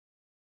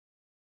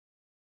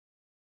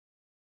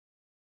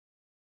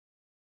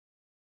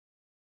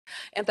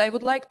And I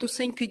would like to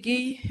thank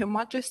again Her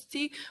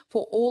Majesty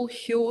for all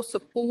her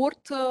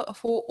support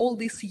for all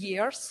these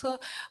years,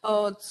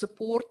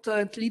 support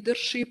and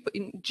leadership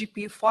in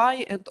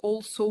GPFI and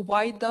also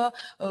wider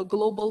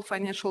global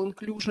financial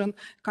inclusion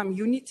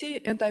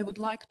community. And I would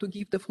like to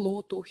give the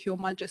floor to Her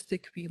Majesty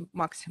Queen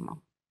Máxima.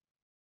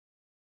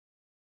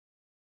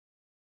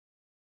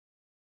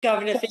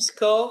 Governor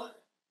Fisco,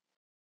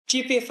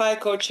 GPFI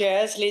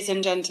co-chairs, ladies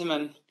and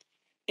gentlemen,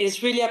 it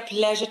is really a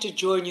pleasure to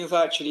join you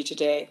virtually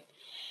today.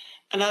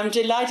 And I'm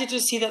delighted to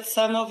see that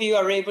some of you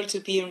are able to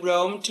be in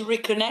Rome to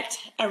reconnect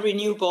and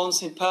renew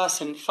bonds in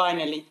person,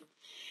 finally.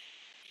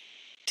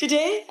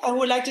 Today, I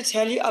would like to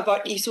tell you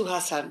about Isu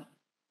Hassan.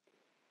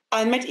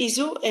 I met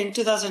Isu in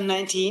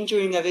 2019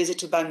 during a visit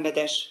to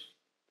Bangladesh.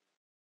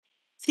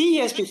 3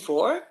 years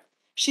before,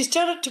 she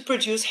started to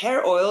produce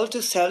hair oil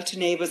to sell to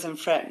neighbors and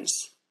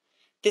friends.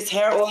 This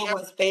hair oil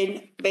was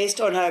based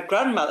on her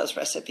grandmother's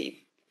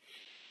recipe,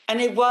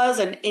 and it was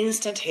an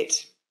instant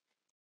hit.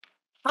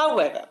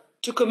 However,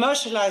 to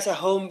commercialize a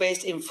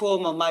home-based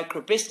informal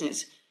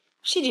micro-business,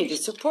 she needed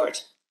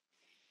support.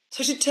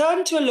 So she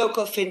turned to a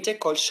local fintech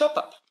called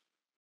ShopUp.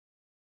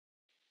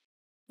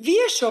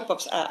 Via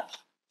ShopUp's app,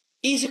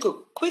 Isu could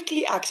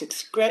quickly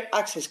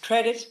access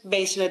credit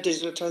based on her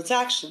digital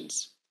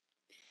transactions.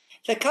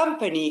 The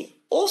company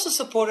also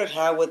supported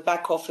her with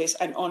back office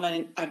and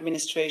online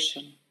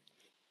administration.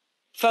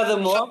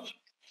 Furthermore,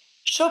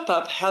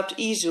 ShopUp helped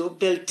Isu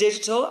build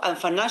digital and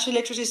financial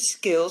literacy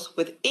skills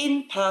with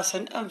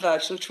in-person and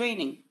virtual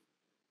training.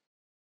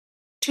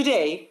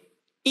 Today,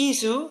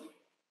 Isu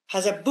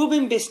has a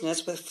booming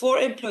business with 4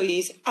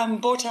 employees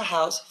and bought a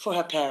house for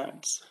her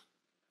parents.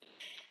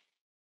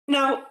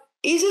 Now,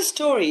 Isu's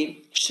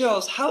story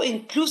shows how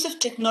inclusive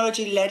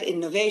technology-led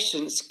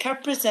innovations can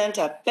present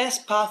our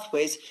best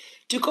pathways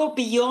to go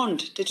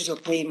beyond digital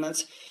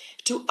payments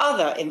to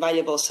other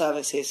invaluable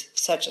services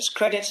such as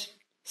credit,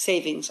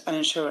 savings, and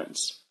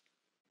insurance.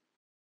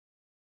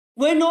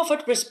 When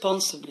offered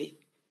responsibly,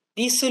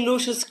 these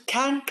solutions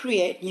can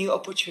create new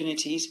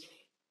opportunities,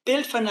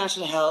 build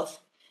financial health,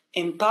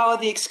 empower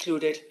the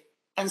excluded,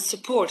 and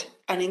support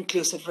an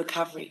inclusive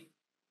recovery.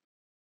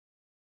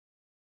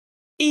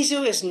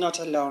 Isu is not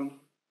alone.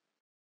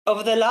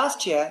 Over the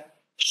last year,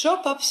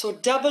 ShopUp saw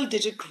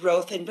double-digit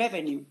growth in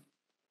revenue.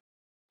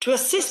 To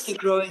assist the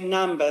growing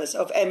numbers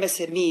of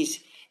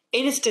MSMEs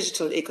in its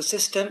digital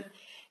ecosystem,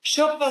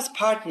 ShopUp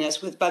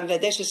partners with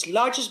Bangladesh's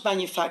largest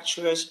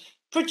manufacturers,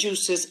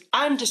 producers,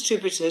 and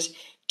distributors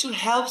to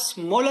help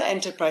smaller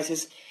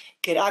enterprises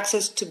get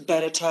access to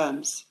better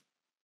terms.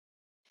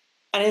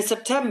 And in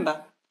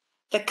September,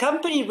 the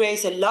company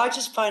raised the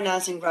largest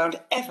financing round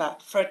ever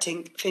for a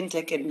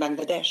fintech in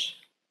Bangladesh.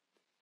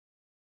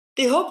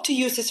 They hope to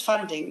use this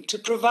funding to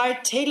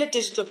provide tailored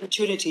digital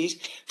opportunities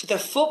to the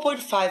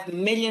 4.5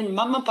 million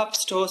mom-and-pop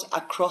stores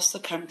across the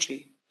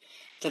country,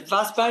 the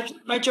vast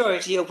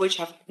majority of which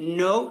have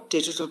no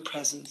digital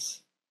presence.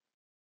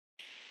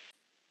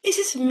 This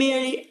is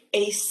merely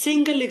a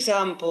single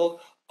example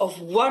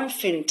of one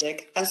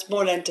fintech and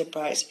small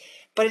enterprise,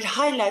 but it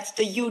highlights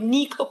the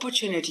unique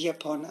opportunity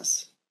upon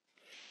us,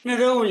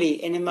 not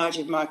only in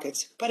emerging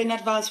markets, but in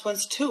advanced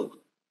ones too.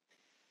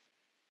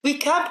 We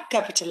can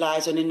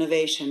capitalize on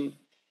innovation,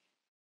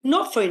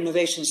 not for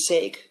innovation's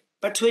sake,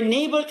 but to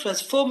enable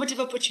transformative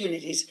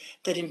opportunities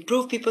that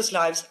improve people's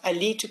lives and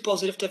lead to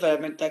positive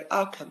development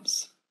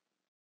outcomes.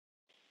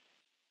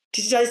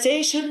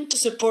 Digitization to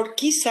support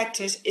key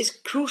sectors is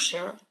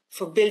crucial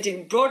for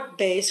building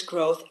broad-based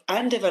growth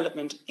and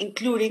development,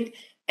 including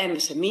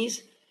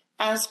MSMEs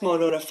and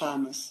smallholder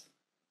farmers.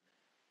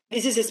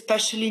 This is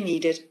especially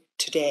needed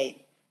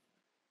today.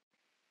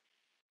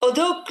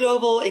 Although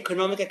global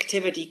economic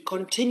activity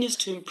continues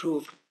to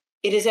improve,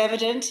 it is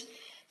evident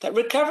that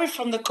recovery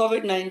from the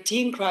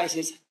COVID-19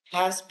 crisis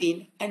has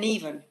been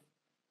uneven.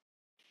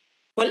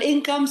 While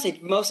incomes in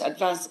most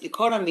advanced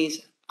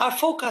economies are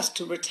forecast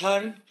to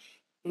return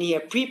near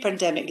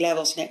pre-pandemic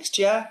levels next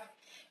year,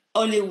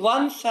 only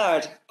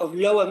 1/3 of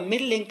lower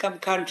middle-income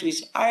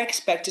countries are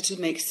expected to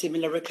make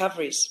similar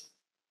recoveries.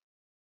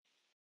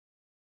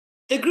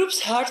 The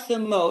groups hurt the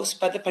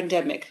most by the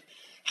pandemic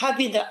have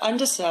been the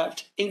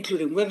underserved,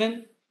 including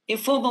women,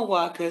 informal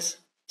workers,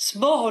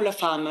 smallholder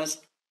farmers,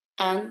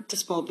 and the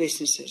small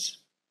businesses.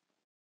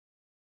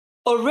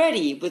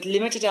 Already with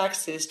limited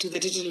access to the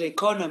digital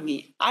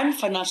economy and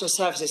financial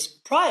services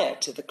prior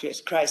to the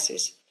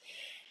crisis,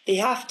 they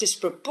have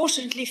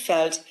disproportionately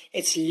felt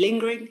its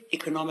lingering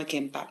economic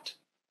impact.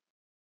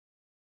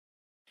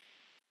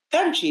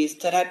 Countries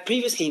that had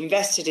previously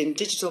invested in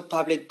digital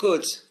public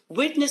goods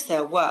witnessed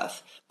their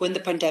worth when the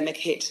pandemic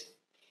hit.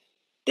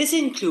 This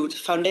includes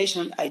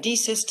foundational ID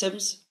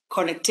systems,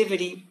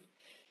 connectivity,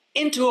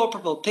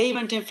 interoperable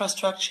payment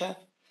infrastructure,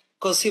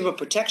 consumer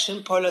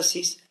protection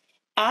policies,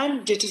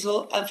 and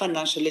digital and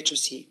financial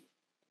literacy.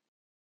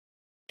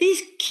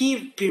 These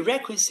key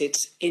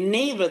prerequisites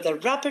enable the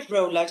rapid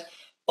rollout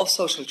of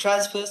social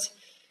transfers,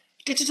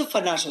 digital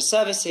financial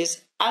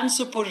services, and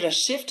supported a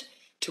shift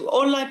to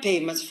online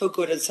payments for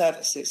goods and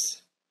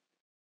services.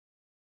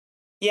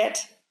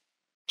 Yet,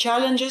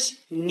 challenges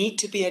need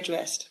to be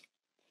addressed.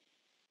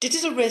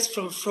 Digital risks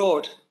from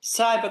fraud,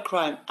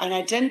 cybercrime, and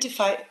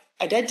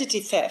identity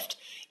theft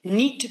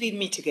need to be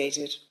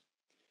mitigated.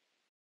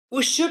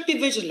 We should be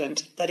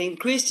vigilant that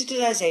increased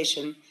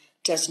digitalization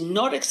does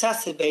not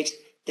exacerbate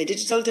the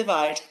digital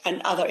divide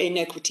and other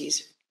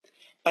inequities,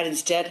 but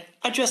instead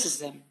addresses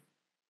them.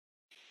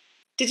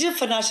 Digital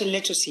financial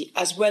literacy,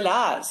 as well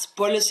as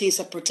policies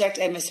that protect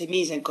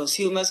MSMEs and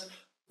consumers,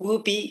 will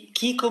be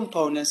key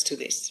components to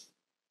this.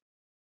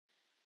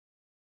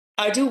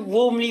 I do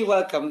warmly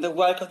welcome the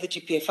work of the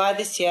GPFI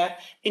this year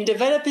in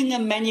developing a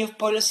menu of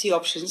policy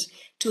options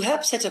to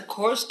help set a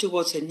course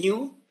towards a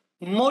new,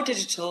 more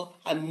digital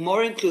and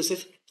more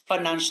inclusive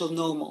financial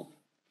normal.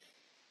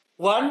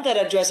 One that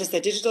addresses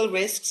the digital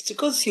risks to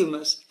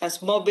consumers and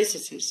small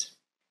businesses.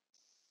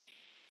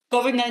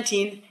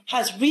 COVID-19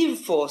 has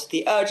reinforced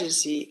the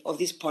urgency of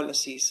these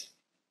policies.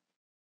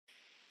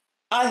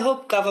 I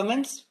hope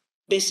governments,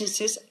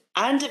 businesses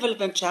and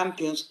development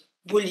champions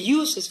will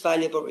use this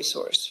valuable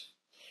resource.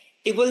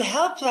 It will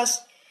help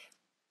us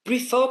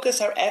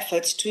refocus our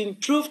efforts to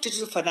improve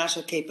digital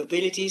financial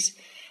capabilities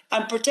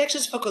and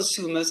protections for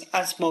consumers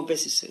and small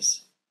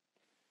businesses.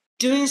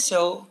 Doing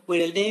so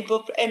will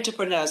enable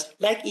entrepreneurs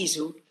like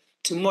Izu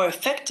to more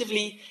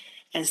effectively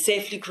and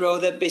safely grow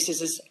their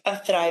businesses and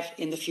thrive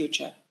in the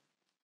future.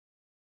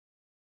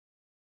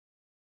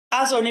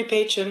 As Honorary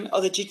Patron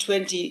of the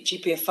G20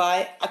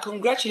 GPFI, I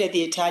congratulate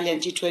the Italian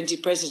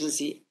G20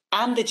 presidency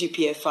and the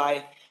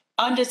GPFI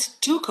under its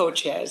two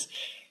co-chairs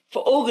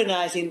for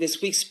organizing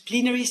this week's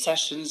plenary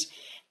sessions,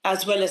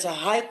 as well as a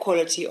high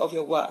quality of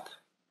your work.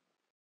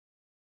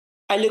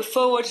 I look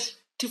forward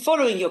to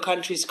following your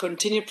country's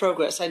continued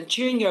progress and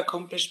cheering your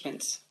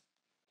accomplishments.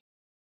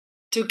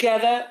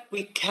 Together,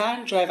 we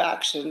can drive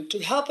action to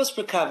help us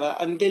recover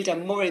and build a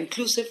more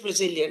inclusive,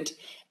 resilient,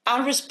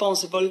 and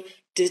responsible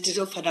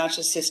digital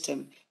financial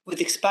system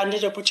with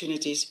expanded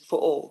opportunities for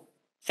all.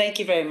 Thank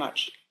you very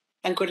much,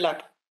 and good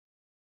luck.